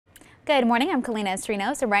Good morning, I'm Kalina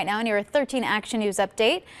Estrinos, and right now in your 13 Action News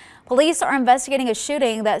update, police are investigating a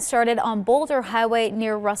shooting that started on Boulder Highway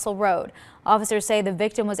near Russell Road. Officers say the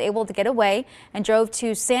victim was able to get away and drove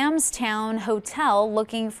to Sam's Town Hotel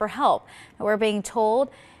looking for help. Now, we're being told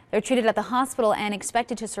they're treated at the hospital and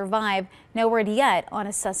expected to survive. No word yet on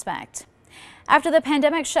a suspect. After the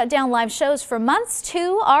pandemic shut down live shows for months,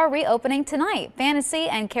 two are reopening tonight. Fantasy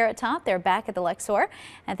and Carrot Top, they're back at the Luxor.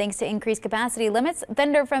 And thanks to increased capacity limits,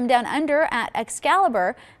 Thunder from Down Under at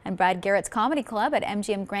Excalibur and Brad Garrett's Comedy Club at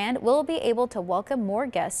MGM Grand will be able to welcome more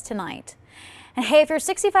guests tonight. And hey, if you're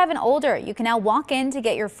 65 and older, you can now walk in to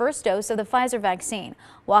get your first dose of the Pfizer vaccine.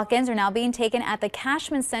 Walk-ins are now being taken at the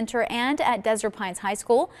Cashman Center and at Desert Pines High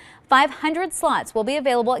School. 500 slots will be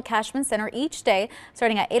available at Cashman Center each day,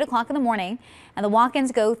 starting at 8 o'clock in the morning. And the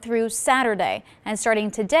walk-ins go through Saturday. And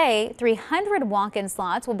starting today, 300 walk-in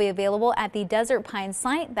slots will be available at the Desert Pines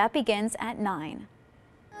site. That begins at 9.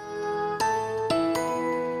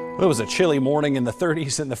 It was a chilly morning in the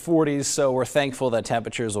 30s and the 40s, so we're thankful that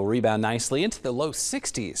temperatures will rebound nicely into the low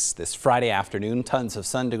 60s this Friday afternoon. Tons of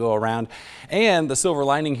sun to go around. And the silver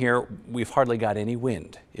lining here, we've hardly got any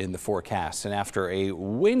wind in the forecast. And after a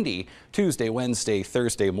windy Tuesday, Wednesday,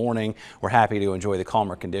 Thursday morning, we're happy to enjoy the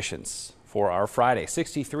calmer conditions for our Friday.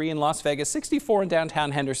 63 in Las Vegas, 64 in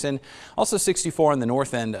downtown Henderson, also 64 in the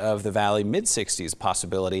north end of the valley, mid-60s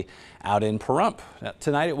possibility out in Pahrump. Now,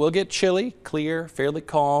 tonight it will get chilly, clear, fairly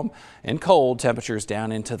calm and cold. Temperatures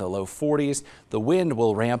down into the low 40s. The wind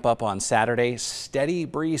will ramp up on Saturday. Steady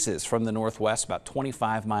breezes from the northwest, about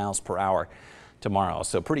 25 miles per hour tomorrow.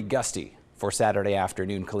 So pretty gusty for Saturday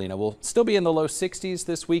afternoon. Kalina will still be in the low 60s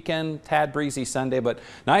this weekend. Tad breezy Sunday, but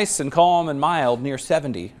nice and calm and mild, near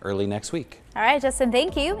 70 early next week. All right, Justin,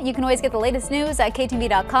 thank you. You can always get the latest news at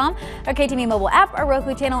KTV.com, our KTV mobile app, our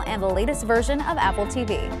Roku channel, and the latest version of Apple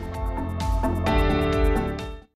TV.